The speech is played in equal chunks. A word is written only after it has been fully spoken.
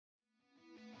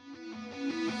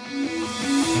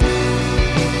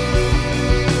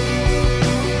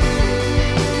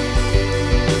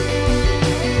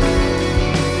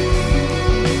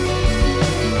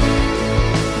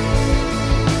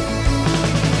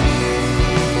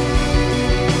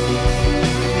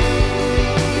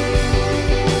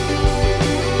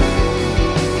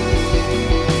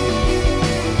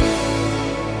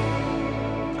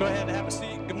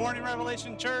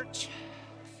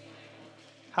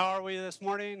How are we this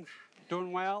morning?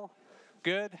 Doing well?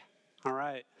 Good? All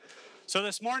right. So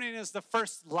this morning is the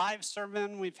first live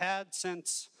sermon we've had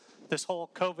since this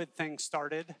whole COVID thing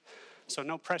started. So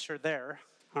no pressure there.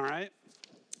 All right.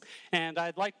 And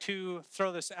I'd like to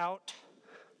throw this out.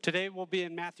 Today we'll be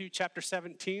in Matthew chapter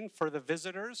 17 for the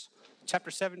visitors, chapter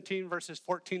 17 verses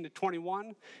 14 to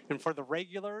 21. And for the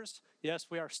regulars, yes,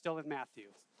 we are still in Matthew.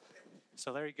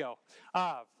 So there you go.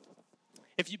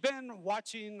 If you've been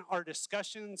watching our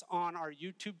discussions on our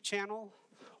YouTube channel,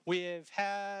 we have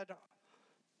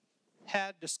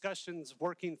had discussions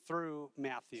working through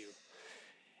Matthew.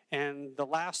 And the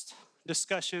last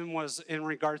discussion was in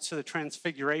regards to the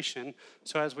transfiguration.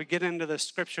 So as we get into the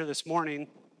scripture this morning,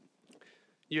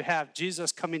 you have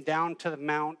Jesus coming down to the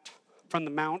mount, from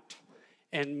the mount,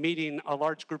 and meeting a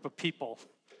large group of people.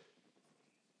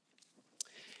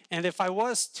 And if I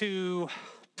was to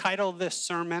title this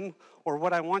sermon, or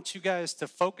what I want you guys to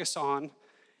focus on,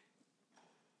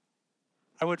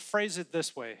 I would phrase it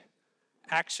this way: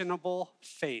 actionable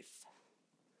faith.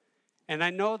 And I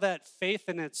know that faith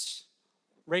in its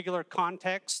regular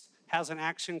context has an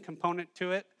action component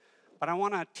to it, but I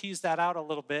want to tease that out a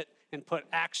little bit and put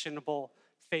actionable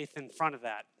faith in front of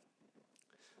that.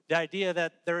 The idea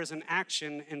that there is an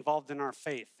action involved in our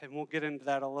faith, and we'll get into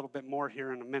that a little bit more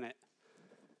here in a minute.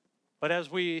 But as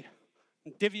we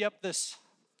divvy up this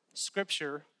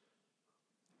scripture,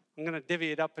 I'm going to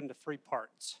divvy it up into three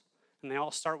parts. And they all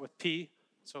start with P,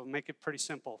 so make it pretty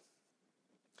simple.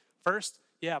 First,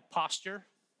 you have posture,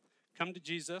 come to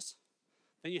Jesus.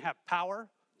 Then you have power,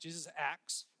 Jesus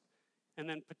acts. And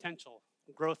then potential,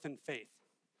 growth in faith.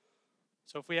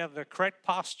 So if we have the correct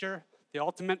posture, the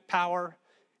ultimate power,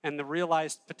 and the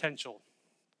realized potential.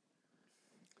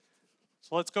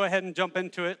 So let's go ahead and jump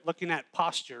into it, looking at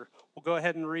posture. We'll go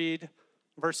ahead and read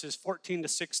verses 14 to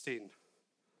 16.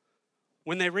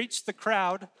 When they reached the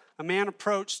crowd, a man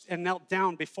approached and knelt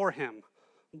down before him.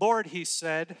 "Lord," he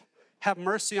said, "have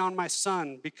mercy on my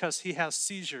son, because he has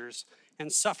seizures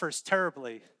and suffers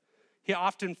terribly. He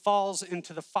often falls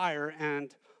into the fire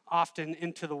and often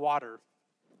into the water.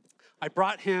 I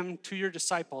brought him to your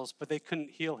disciples, but they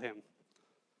couldn't heal him."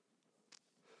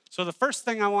 So the first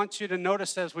thing I want you to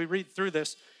notice as we read through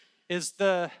this is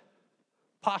the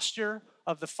posture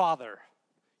of the Father.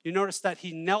 You notice that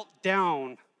he knelt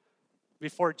down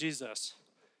before Jesus.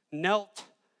 Knelt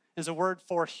is a word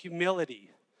for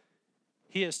humility.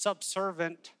 He is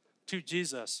subservient to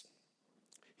Jesus.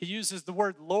 He uses the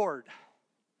word Lord,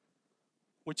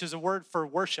 which is a word for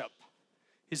worship.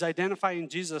 He's identifying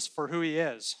Jesus for who he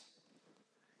is.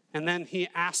 And then he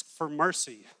asks for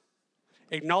mercy,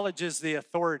 acknowledges the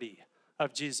authority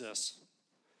of Jesus.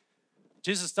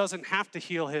 Jesus doesn't have to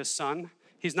heal his son.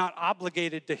 He's not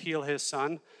obligated to heal his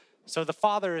son. So the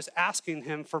Father is asking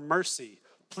him for mercy.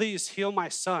 Please heal my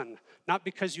son, not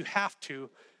because you have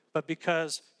to, but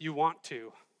because you want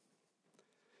to.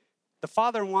 The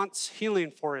Father wants healing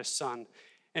for his son.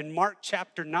 In Mark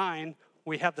chapter 9,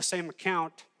 we have the same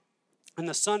account, and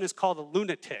the son is called a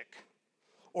lunatic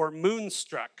or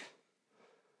moonstruck.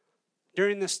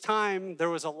 During this time,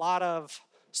 there was a lot of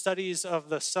studies of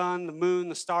the sun, the moon,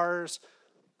 the stars,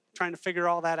 trying to figure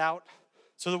all that out.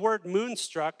 So the word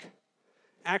moonstruck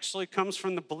actually comes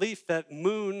from the belief that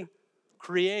moon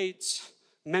creates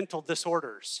mental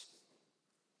disorders.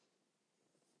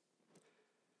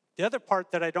 The other part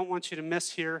that I don't want you to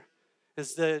miss here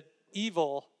is the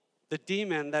evil, the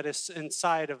demon that is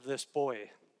inside of this boy.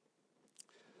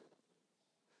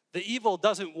 The evil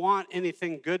doesn't want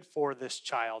anything good for this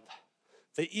child.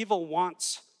 The evil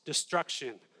wants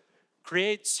destruction,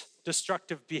 creates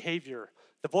destructive behavior.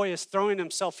 The boy is throwing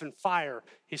himself in fire.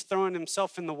 He's throwing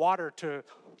himself in the water to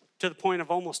the point of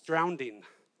almost drowning.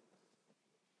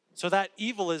 So that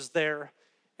evil is there,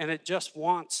 and it just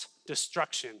wants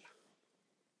destruction.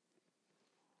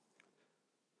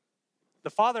 The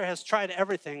Father has tried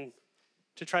everything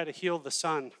to try to heal the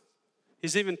son.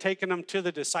 He's even taken him to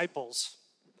the disciples.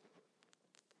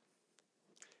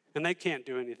 And they can't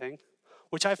do anything,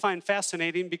 which I find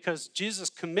fascinating because Jesus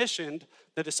commissioned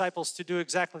the disciples to do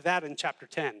exactly that in chapter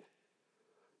 10.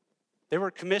 They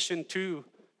were commissioned to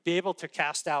be able to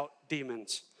cast out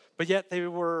demons, but yet they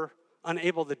were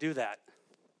unable to do that.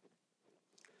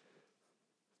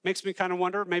 Makes me kind of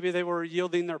wonder, maybe they were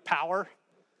yielding their power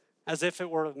as if it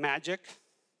were magic.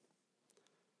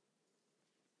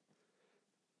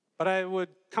 But I would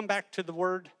come back to the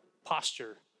word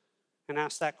posture and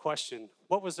ask that question.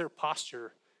 What was their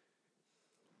posture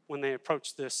when they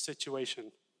approached this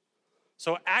situation?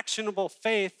 So actionable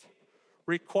faith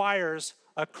requires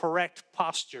a correct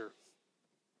posture.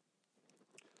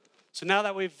 So now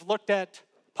that we've looked at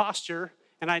posture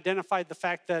and identified the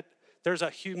fact that there's a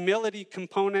humility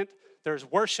component, there's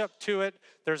worship to it,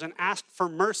 there's an ask for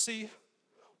mercy,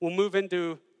 we'll move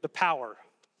into the power.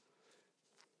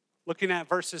 Looking at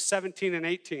verses 17 and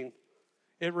 18,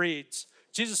 it reads,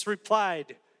 Jesus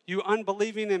replied, "You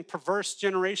unbelieving and perverse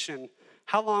generation,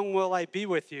 how long will I be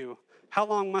with you? How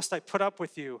long must I put up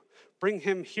with you? Bring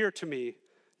him here to me."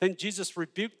 Then Jesus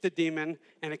rebuked the demon,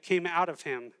 and it came out of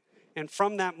him. And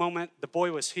from that moment, the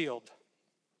boy was healed.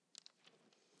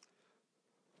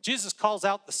 Jesus calls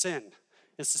out the sin.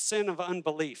 It's the sin of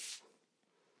unbelief.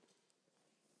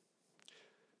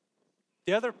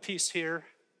 The other piece here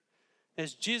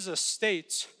is Jesus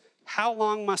states, "How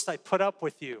long must I put up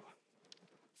with you?"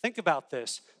 Think about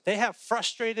this. They have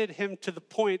frustrated him to the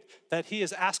point that he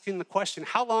is asking the question,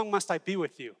 "How long must I be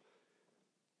with you?"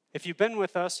 If you've been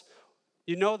with us,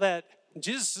 you know that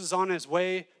Jesus is on his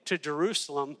way to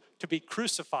Jerusalem to be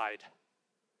crucified.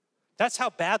 That's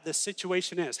how bad this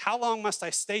situation is. How long must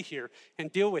I stay here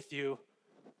and deal with you?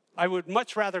 I would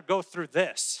much rather go through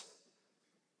this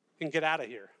and get out of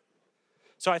here.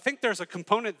 So I think there's a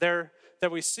component there that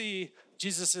we see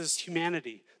Jesus'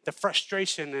 humanity, the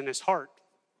frustration in his heart.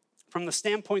 From the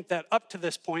standpoint that up to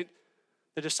this point,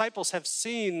 the disciples have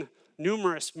seen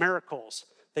numerous miracles.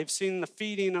 They've seen the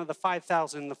feeding of the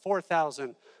 5,000, the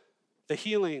 4,000, the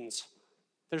healings.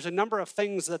 There's a number of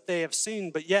things that they have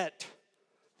seen, but yet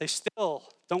they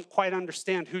still don't quite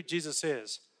understand who Jesus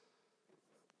is.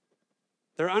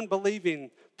 They're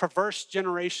unbelieving, perverse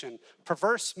generation.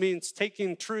 Perverse means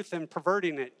taking truth and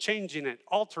perverting it, changing it,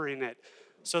 altering it,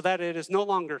 so that it is no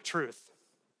longer truth.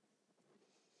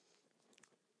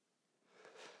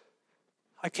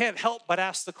 I can't help but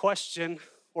ask the question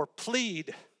or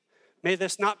plead, may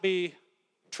this not be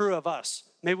true of us.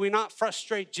 May we not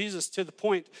frustrate Jesus to the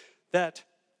point that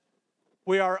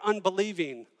we are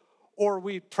unbelieving or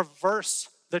we perverse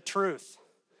the truth.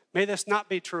 May this not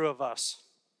be true of us.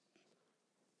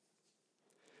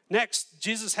 Next,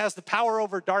 Jesus has the power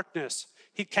over darkness.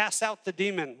 He casts out the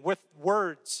demon with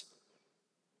words.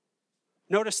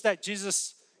 Notice that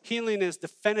Jesus' healing is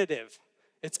definitive.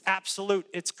 It's absolute.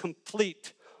 It's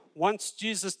complete. Once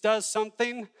Jesus does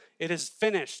something, it is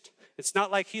finished. It's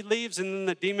not like he leaves and then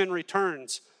the demon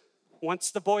returns. Once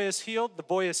the boy is healed, the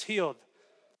boy is healed.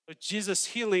 But Jesus'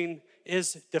 healing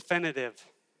is definitive.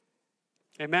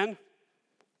 Amen?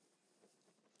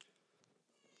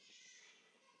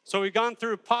 So we've gone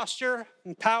through posture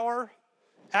and power.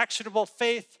 Actionable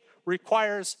faith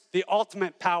requires the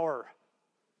ultimate power.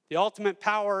 The ultimate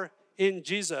power in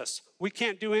Jesus. We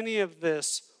can't do any of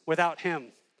this without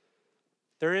him.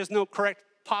 There is no correct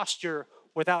posture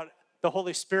without the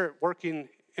Holy Spirit working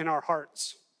in our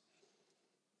hearts.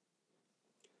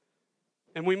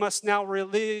 And we must now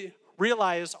really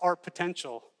realize our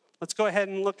potential. Let's go ahead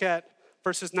and look at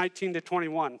verses 19 to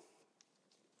 21.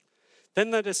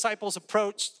 Then the disciples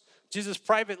approached Jesus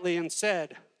privately and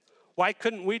said, "Why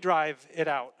couldn't we drive it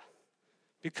out?"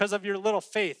 "Because of your little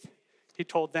faith," he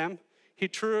told them.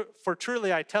 For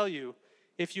truly I tell you,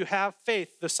 if you have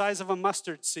faith the size of a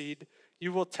mustard seed,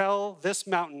 you will tell this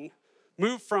mountain,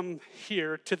 move from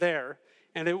here to there,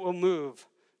 and it will move.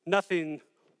 Nothing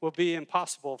will be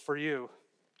impossible for you.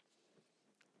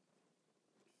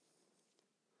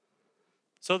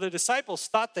 So the disciples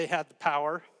thought they had the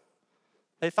power.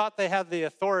 They thought they had the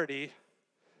authority.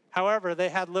 However, they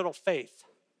had little faith.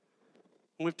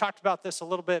 And we've talked about this a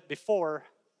little bit before.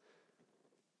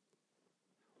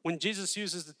 When Jesus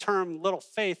uses the term little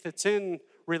faith, it's in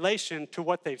relation to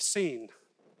what they've seen.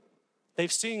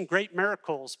 They've seen great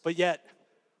miracles, but yet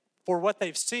for what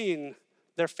they've seen,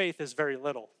 their faith is very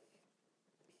little.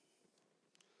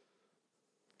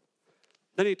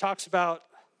 Then he talks about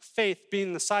faith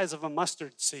being the size of a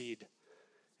mustard seed.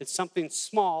 It's something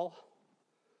small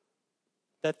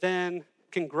that then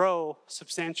can grow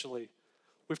substantially.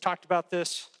 We've talked about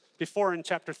this before in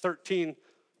chapter 13.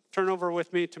 Turn over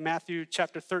with me to Matthew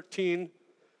chapter 13,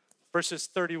 verses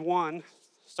 31,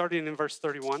 starting in verse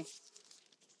 31. It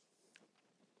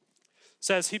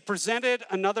says, he presented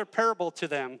another parable to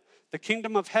them. The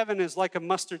kingdom of heaven is like a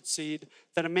mustard seed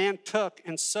that a man took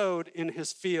and sowed in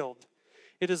his field.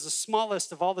 It is the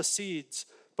smallest of all the seeds,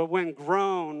 but when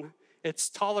grown, it's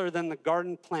taller than the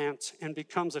garden plants and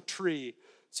becomes a tree,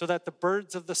 so that the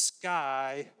birds of the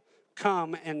sky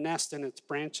come and nest in its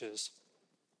branches.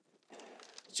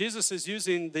 Jesus is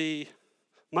using the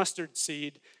mustard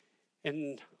seed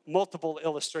in multiple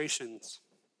illustrations.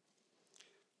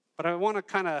 But I want to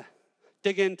kind of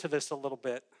dig into this a little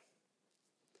bit.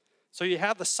 So you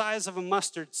have the size of a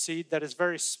mustard seed that is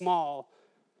very small.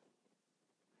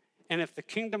 And if the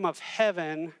kingdom of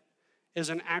heaven is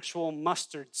an actual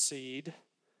mustard seed,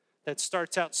 that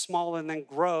starts out small and then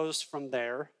grows from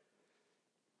there.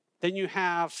 Then you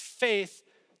have faith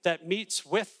that meets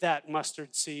with that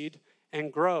mustard seed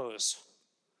and grows.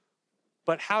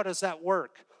 But how does that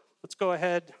work? Let's go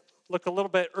ahead, look a little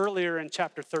bit earlier in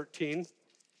chapter 13,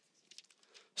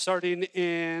 starting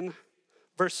in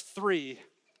verse 3.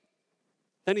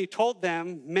 Then he told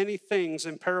them many things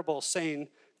in parables, saying,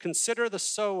 "Consider the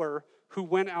sower who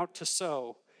went out to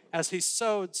sow. As he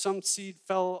sowed, some seed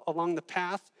fell along the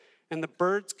path, and the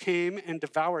birds came and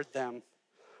devoured them.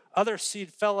 Other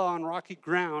seed fell on rocky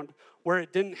ground where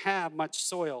it didn't have much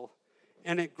soil,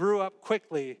 and it grew up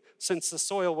quickly since the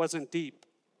soil wasn't deep.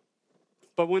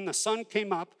 But when the sun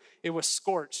came up, it was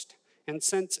scorched, and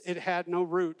since it had no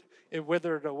root, it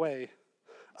withered away.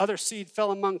 Other seed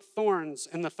fell among thorns,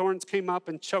 and the thorns came up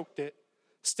and choked it.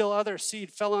 Still other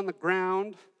seed fell on the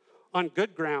ground, on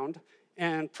good ground,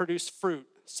 and produced fruit,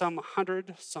 some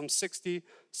 100, some 60,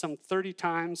 some 30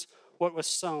 times what was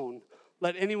sown.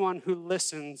 Let anyone who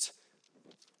listens,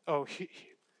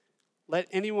 let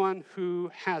anyone who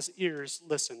has ears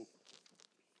listen."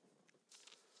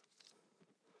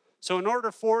 So in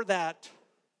order for that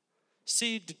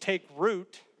seed to take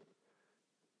root,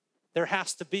 there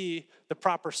has to be the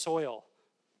proper soil.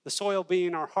 The soil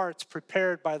being our hearts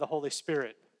prepared by the Holy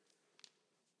Spirit.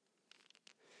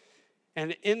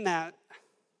 And in that,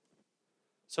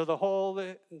 so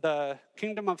the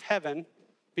kingdom of heaven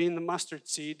being the mustard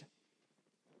seed,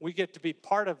 we get to be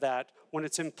part of that when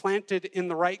it's implanted in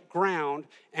the right ground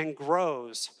and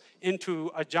grows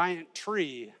into a giant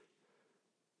tree.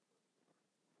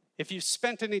 If you've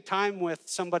spent any time with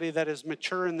somebody that is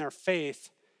mature in their faith,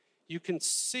 you can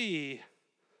see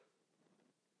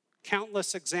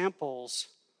countless examples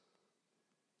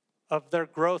of their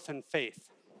growth in faith.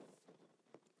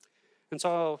 And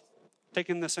so,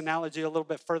 taking this analogy a little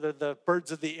bit further, the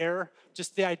birds of the air,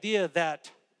 just the idea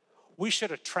that we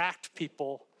should attract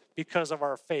people because of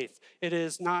our faith. It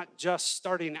is not just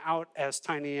starting out as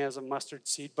tiny as a mustard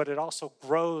seed, but it also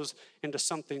grows into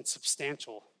something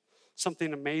substantial,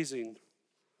 something amazing.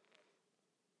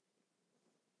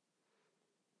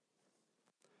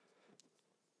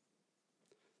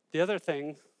 The other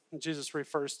thing Jesus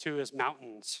refers to is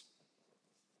mountains.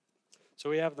 So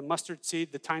we have the mustard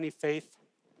seed, the tiny faith,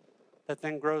 that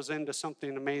then grows into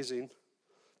something amazing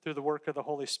through the work of the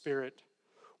Holy Spirit.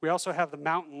 We also have the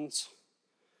mountains.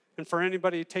 And for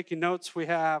anybody taking notes, we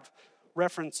have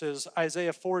references: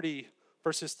 Isaiah 40,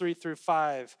 verses 3 through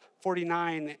 5,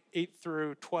 49, 8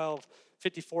 through 12,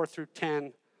 54 through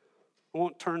 10. I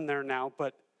won't turn there now,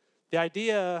 but the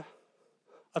idea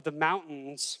of the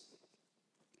mountains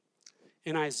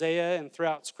in Isaiah and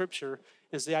throughout Scripture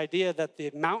is the idea that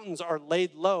the mountains are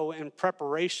laid low in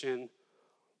preparation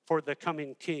for the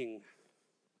coming king.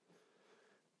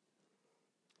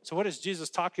 So what is Jesus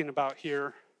talking about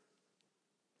here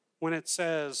when it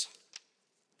says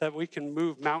that we can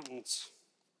move mountains?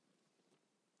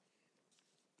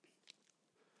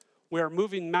 We are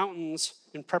moving mountains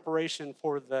in preparation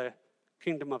for the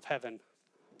kingdom of heaven.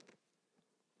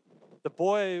 The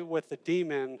boy with the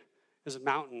demon is a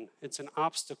mountain. It's an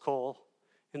obstacle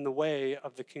in the way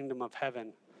of the kingdom of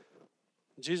heaven.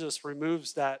 Jesus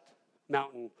removes that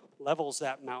mountain, levels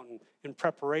that mountain in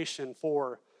preparation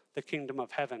for the kingdom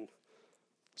of heaven.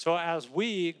 So as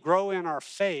we grow in our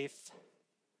faith,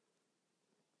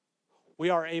 we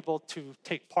are able to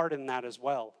take part in that as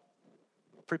well.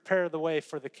 Prepare the way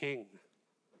for the king.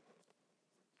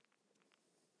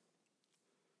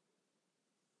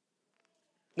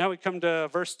 Now we come to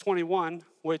verse 21,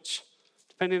 which,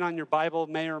 depending on your Bible,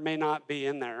 may or may not be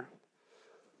in there.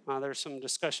 There's some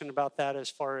discussion about that as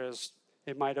far as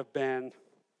it might have been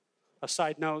a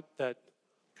side note that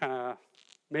kind of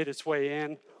made its way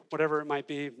in, whatever it might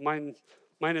be. Mine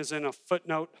is in a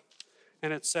footnote,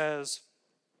 and it says,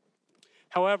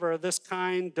 "However, this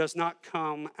kind does not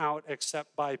come out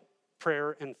except by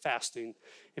prayer and fasting."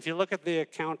 If you look at the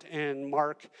account in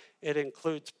Mark, it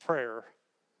includes prayer.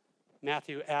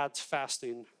 Matthew adds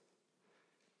fasting.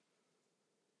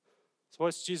 So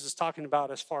what's Jesus talking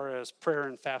about as far as prayer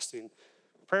and fasting?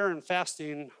 Prayer and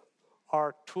fasting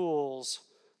are tools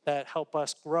that help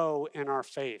us grow in our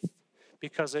faith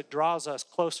because it draws us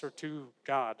closer to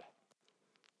God.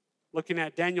 Looking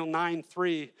at Daniel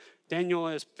 9:3, Daniel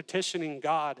is petitioning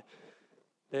God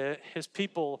that his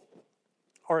people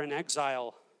are in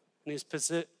exile, and he's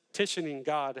petitioning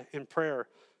God in prayer.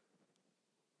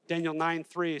 Daniel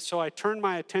 9:3, "So I turned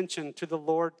my attention to the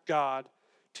Lord God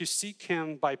to seek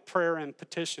him by prayer and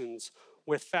petitions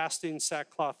with fasting,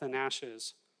 sackcloth, and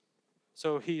ashes."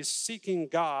 So he's seeking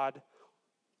God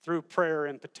through prayer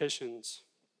and petitions.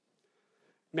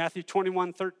 Matthew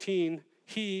 21:13,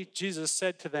 He, Jesus,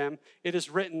 said to them, "It is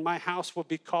written, my house will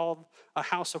be called a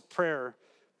house of prayer,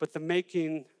 but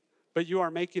you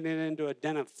are making it into a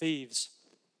den of thieves."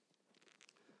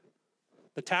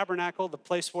 The tabernacle, the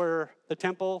place where the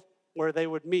temple where they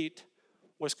would meet,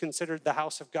 was considered the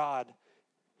house of God.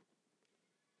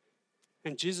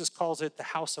 And Jesus calls it the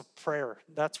house of prayer.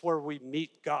 That's where we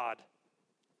meet God.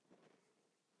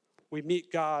 We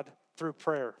meet God through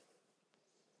prayer.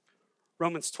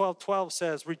 Romans 12:12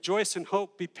 says, "Rejoice in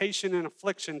hope, be patient in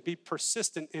affliction, be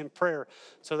persistent in prayer."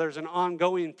 So there's an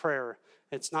ongoing prayer.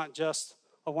 It's not just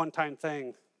a one-time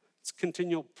thing. It's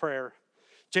continual prayer.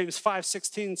 James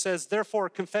 5:16 says, "Therefore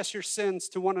confess your sins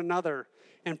to one another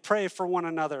and pray for one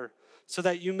another so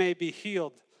that you may be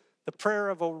healed. The prayer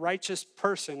of a righteous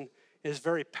person is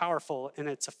very powerful in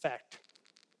its effect."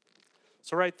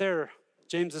 So right there,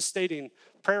 James is stating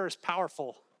prayer is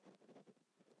powerful.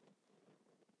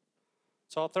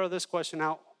 So I'll throw this question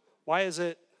out. Why is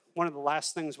it one of the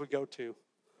last things we go to?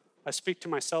 I speak to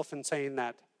myself in saying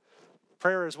that.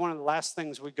 Prayer is one of the last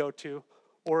things we go to,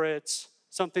 or it's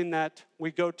something that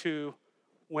we go to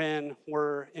when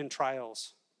we're in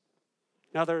trials.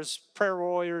 Now, there's prayer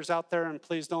warriors out there, and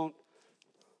please don't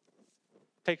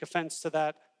take offense to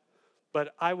that,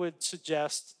 but I would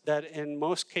suggest that in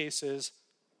most cases,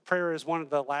 prayer is one of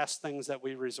the last things that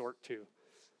we resort to.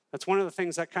 That's one of the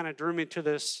things that kind of drew me to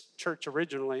this church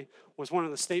originally, was one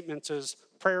of the statements is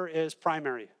prayer is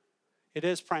primary. It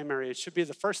is primary. It should be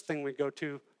the first thing we go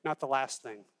to, not the last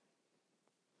thing.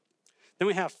 Then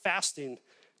we have fasting.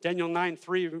 Daniel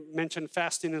 9:3 mentioned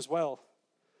fasting as well.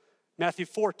 Matthew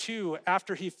 4:2,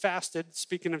 after he fasted,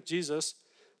 speaking of Jesus,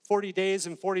 40 days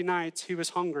and 40 nights, he was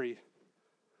hungry.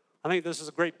 I think this is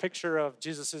a great picture of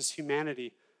Jesus'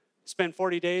 humanity. Spent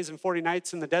 40 days and 40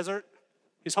 nights in the desert,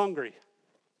 he's hungry.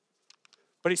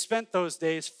 But he spent those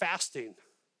days fasting.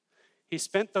 He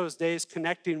spent those days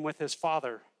connecting with his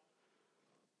Father.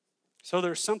 So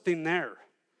there's something there.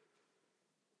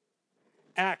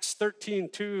 Acts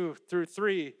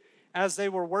 13:2-3, as they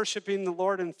were worshiping the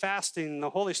Lord and fasting,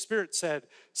 the Holy Spirit said,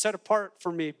 "Set apart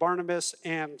for me Barnabas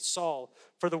and Saul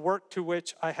for the work to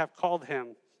which I have called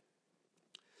him."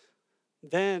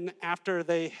 Then after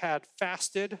they had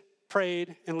fasted,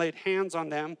 prayed, and laid hands on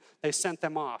them, they sent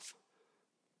them off.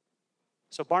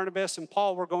 So Barnabas and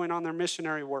Paul were going on their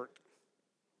missionary work.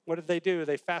 What did they do?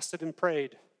 They fasted and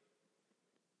prayed.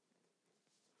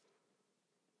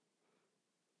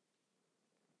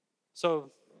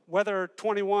 So whether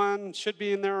 21 should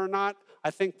be in there or not,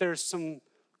 I think there's some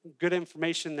good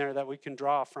information there that we can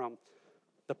draw from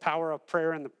the power of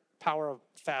prayer and the power of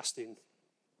fasting.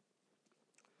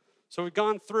 So we've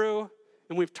gone through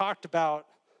and we've talked about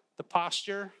the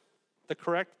posture, the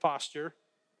correct posture,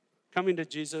 coming to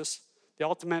Jesus, the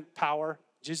ultimate power,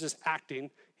 Jesus acting,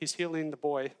 he's healing the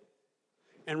boy,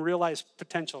 and realize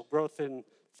potential, growth in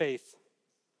faith.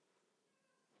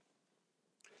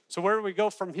 So where do we go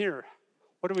from here?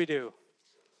 What do we do?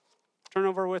 Turn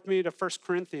over with me to 1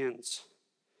 Corinthians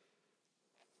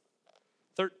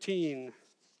 13,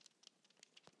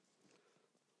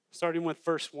 starting with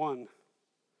verse 1.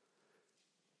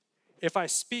 "If I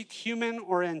speak human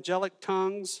or angelic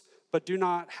tongues, but do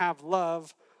not have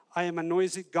love, I am a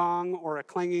noisy gong or a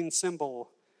clanging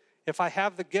cymbal. If I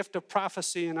have the gift of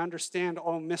prophecy and understand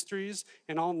all mysteries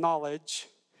and all knowledge,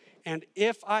 and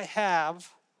if I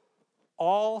have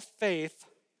all faith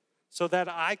so that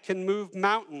I can move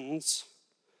mountains,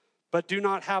 but do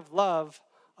not have love,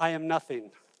 I am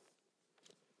nothing."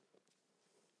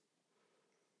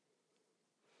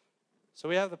 So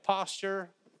we have the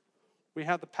posture, we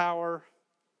have the power,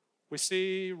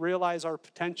 we realize our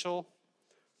potential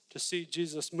to see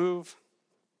Jesus move,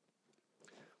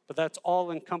 but that's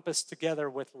all encompassed together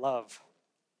with love.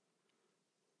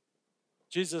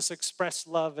 Jesus expressed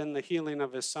love in the healing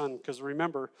of his son, because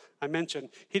remember, I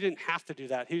mentioned he didn't have to do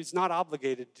that. He was not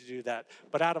obligated to do that,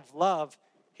 but out of love,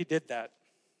 he did that.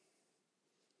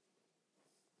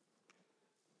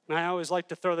 And I always like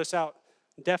to throw this out.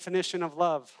 Definition of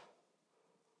love.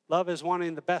 Love is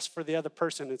wanting the best for the other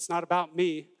person. It's not about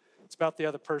me, it's about the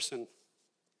other person.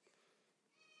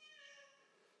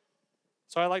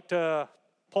 So I like to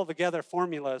pull together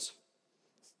formulas.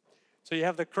 So you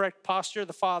have the correct posture,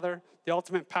 the Father, the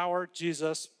ultimate power,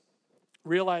 Jesus,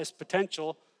 realized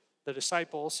potential, the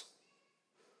disciples,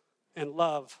 and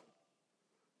love,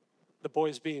 the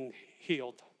boys being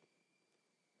healed.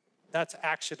 That's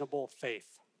actionable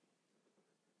faith.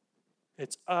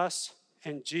 It's us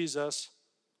and Jesus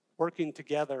working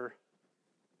together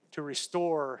to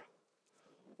restore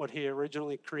what he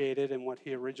originally created and what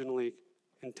he originally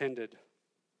intended.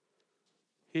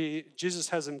 Jesus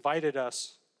has invited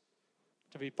us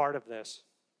to be part of this.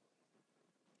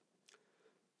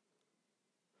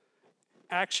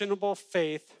 Actionable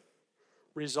faith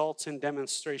results in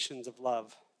demonstrations of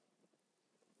love.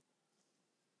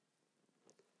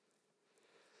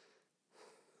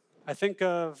 I think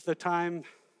of the time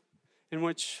in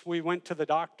which we went to the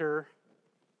doctor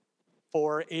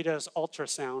for Ada's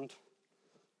ultrasound.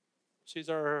 She's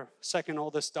our second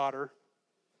oldest daughter.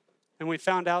 And we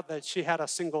found out that she had a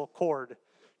single cord.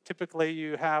 Typically,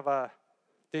 you have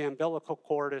the umbilical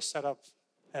cord is set up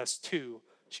as two.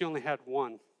 She only had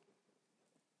one.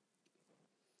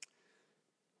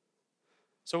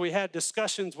 So we had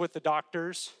discussions with the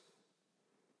doctors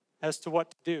as to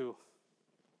what to do,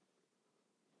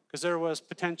 because there was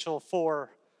potential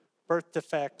for birth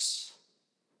defects,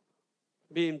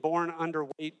 being born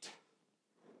underweight,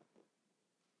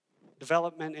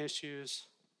 development issues,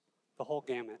 the whole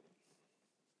gamut.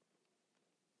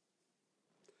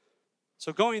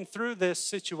 So going through this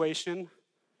situation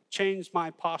changed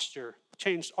my posture,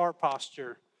 changed our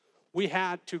posture. We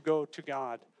had to go to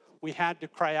God. We had to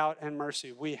cry out in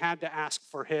mercy. We had to ask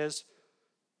for His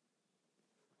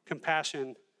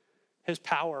compassion, His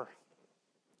power,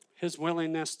 His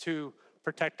willingness to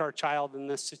protect our child in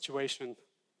this situation.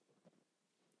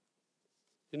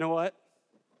 You know what?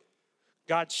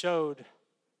 God showed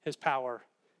His power,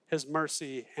 His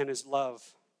mercy, and His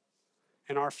love,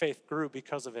 and our faith grew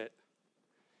because of it.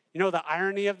 You know the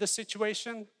irony of the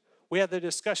situation? We had the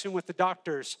discussion with the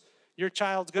doctors. Your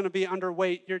child's going to be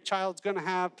underweight. Your child's going to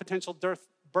have potential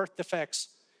birth defects,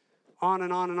 on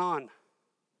and on and on.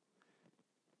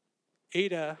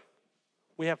 Ada,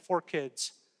 we have 4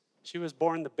 kids. She was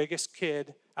born the biggest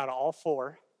kid out of all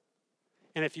 4.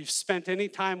 And if you've spent any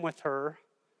time with her,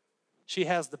 she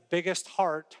has the biggest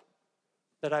heart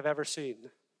that I've ever seen.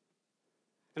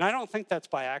 And I don't think that's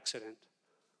by accident.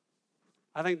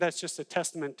 I think that's just a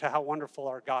testament to how wonderful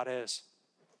our God is.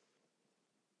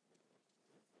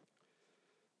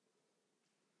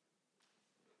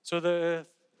 So the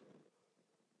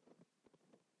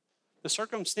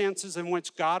circumstances in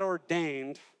which God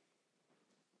ordained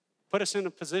put us in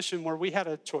a position where we had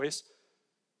a choice.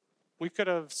 We could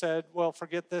have said, well,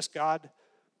 forget this, God.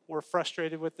 We're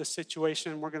frustrated with this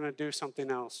situation. We're going to do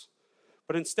something else.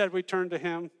 But instead, we turned to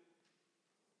Him.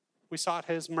 We sought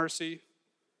His mercy.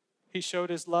 He showed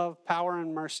His love, power,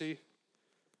 and mercy.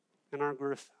 And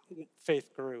our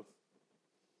faith grew.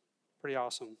 Pretty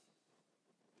awesome.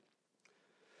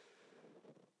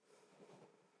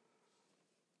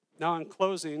 Now, in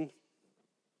closing,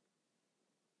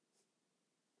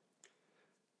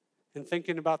 and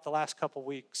thinking about the last couple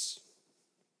weeks,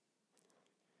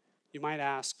 you might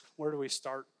ask, where do we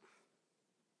start?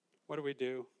 What do we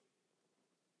do?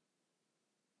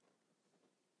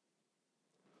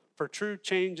 For true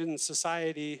change in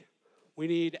society, we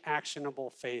need actionable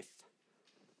faith.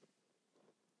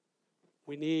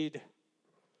 We need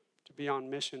to be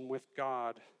on mission with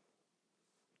God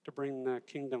to bring the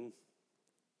kingdom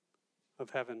of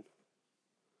heaven.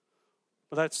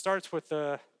 But that starts with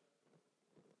the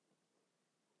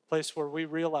place where we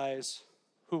realize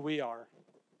who we are.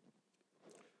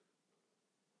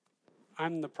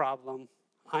 I'm the problem.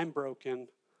 I'm broken.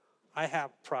 I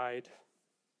have pride.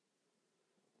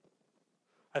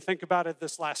 I think about it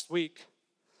this last week.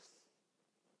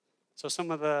 So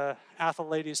some of the Athol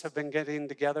ladies have been getting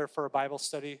together for a Bible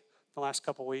study the last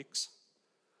couple weeks.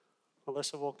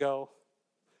 Alyssa will go.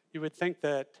 You would think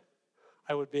that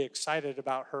I would be excited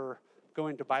about her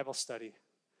going to Bible study.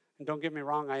 And don't get me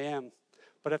wrong, I am.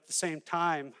 But at the same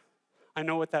time, I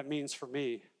know what that means for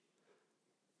me.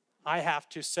 I have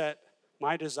to set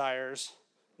my desires,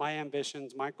 my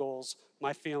ambitions, my goals,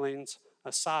 my feelings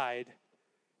aside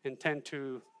and tend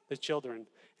to the children.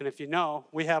 And if you know,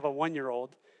 we have a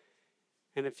 1-year-old.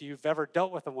 And if you've ever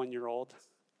dealt with a 1-year-old,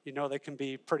 you know they can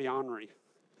be pretty ornery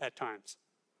at times.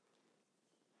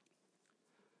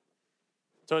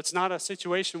 So it's not a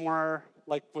situation where,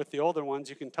 like with the older ones,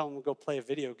 you can tell them to go play a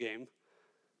video game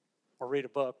or read a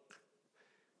book.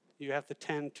 You have to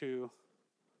tend to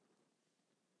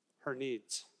her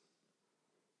needs.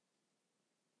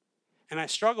 And I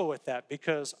struggle with that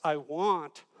because I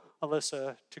want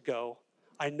Alyssa to go.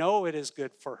 I know it is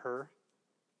good for her.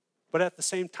 But at the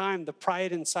same time, the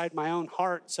pride inside my own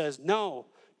heart says, no,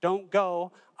 don't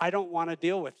go. I don't want to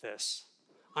deal with this.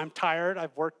 I'm tired.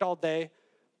 I've worked all day.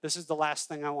 This is the last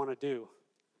thing I want to do.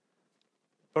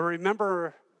 But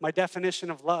remember my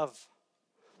definition of love.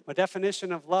 My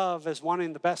definition of love is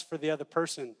wanting the best for the other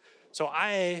person. So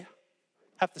I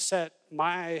have to set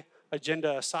my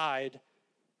agenda aside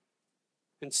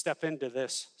and step into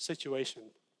this situation.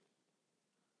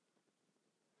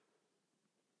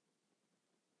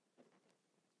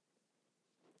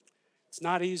 It's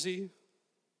not easy,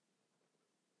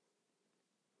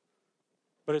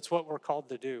 but it's what we're called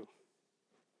to do.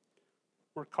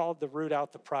 We're called to root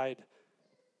out the pride.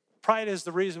 Pride is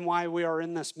the reason why we are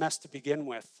in this mess to begin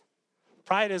with.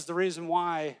 Pride is the reason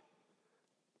why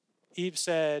Eve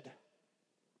said,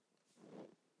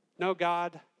 "No,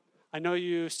 God, I know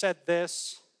you said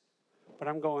this, but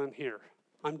I'm going here.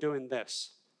 I'm doing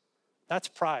this." That's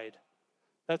pride.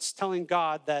 That's telling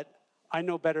God that I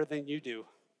know better than you do.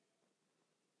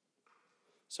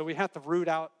 So we have to root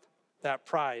out that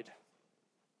pride.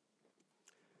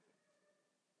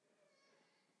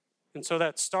 And so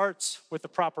that starts with the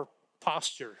proper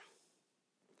posture.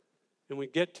 And we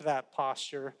get to that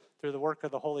posture through the work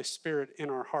of the Holy Spirit in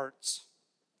our hearts.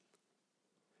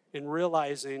 In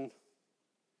realizing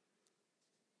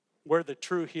where the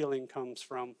true healing comes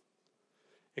from.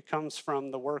 It comes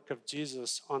from the work of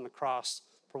Jesus on the cross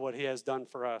for what he has done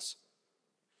for us.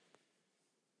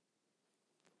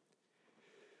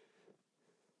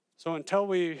 So until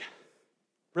we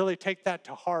really take that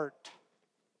to heart,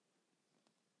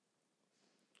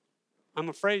 I'm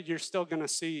afraid you're still going to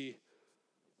see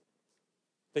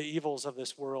the evils of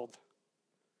this world.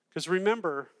 Because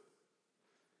remember,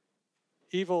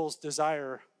 evils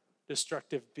desire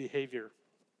destructive behavior.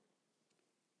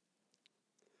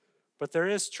 But there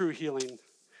is true healing,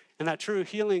 and that true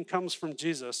healing comes from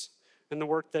Jesus and the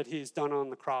work that he's done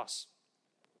on the cross.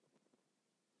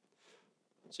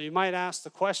 So you might ask the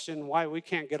question why we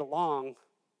can't get along.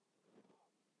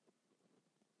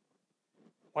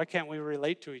 Why can't we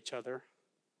relate to each other?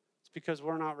 It's because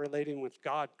we're not relating with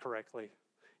God correctly.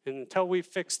 And until we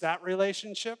fix that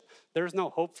relationship, there's no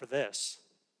hope for this.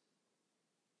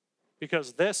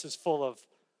 Because this is full of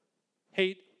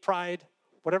hate, pride,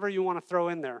 whatever you want to throw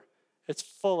in there. It's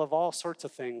full of all sorts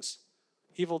of things,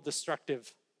 evil,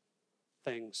 destructive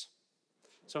things.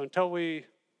 So until we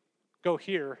go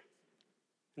here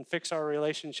and fix our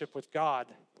relationship with God,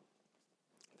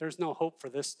 there's no hope for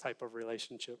this type of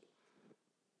relationship.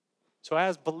 So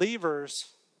as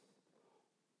believers,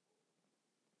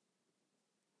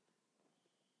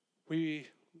 we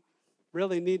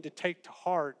really need to take to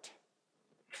heart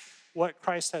what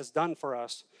Christ has done for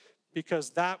us, because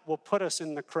that will put us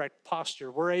in the correct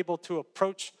posture. We're able to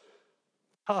approach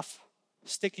tough,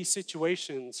 sticky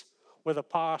situations with a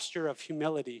posture of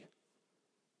humility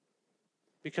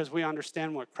because we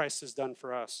understand what Christ has done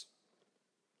for us.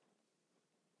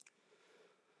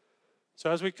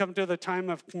 So as we come to the time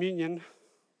of communion,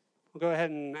 we'll go ahead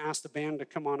and ask the band to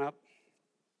come on up.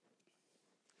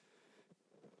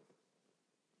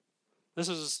 This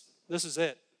is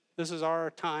it. This is our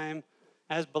time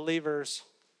as believers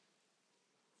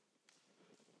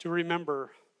to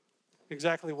remember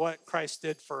exactly what Christ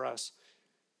did for us.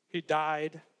 He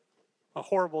died a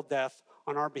horrible death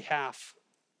on our behalf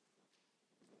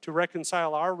to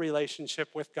reconcile our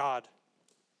relationship with God.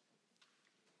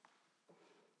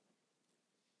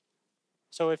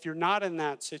 So if you're not in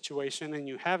that situation and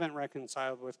you haven't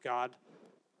reconciled with God,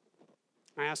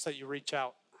 I ask that you reach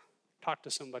out. Talk to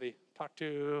somebody.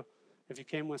 If you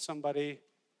came with somebody,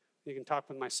 you can talk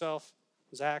with myself,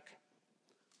 Zach.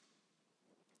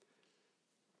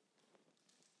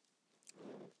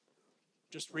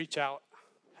 Just reach out.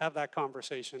 Have that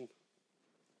conversation.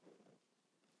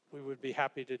 We would be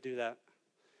happy to do that.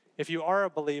 If you are a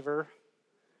believer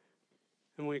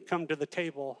and we come to the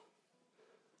table,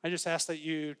 I just ask that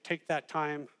you take that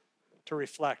time to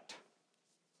reflect.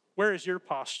 Where is your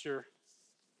posture?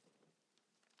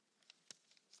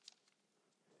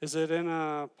 Is it in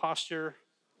a posture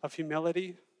of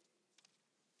humility?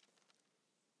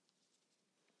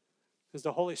 Is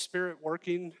the Holy Spirit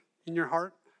working in your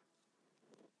heart?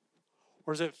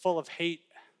 Or is it full of hate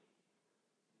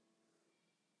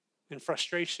and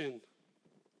frustration?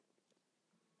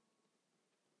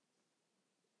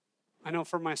 I know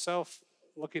for myself,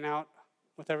 looking out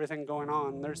with everything going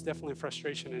on, there's definitely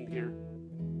frustration in here.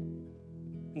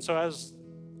 And so as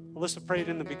Alyssa prayed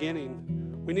in the beginning,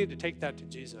 we need to take that to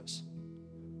Jesus.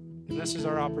 And this is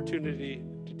our opportunity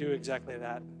to do exactly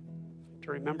that,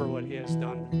 to remember what he has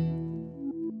done.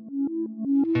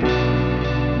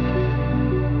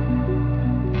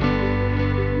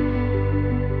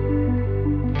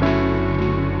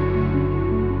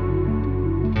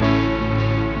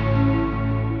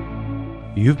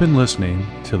 You've been listening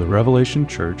to the Revelation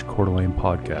Church Coeur d'Alene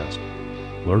podcast.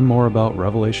 Learn more about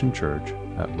Revelation Church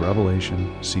at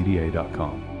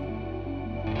revelationcda.com.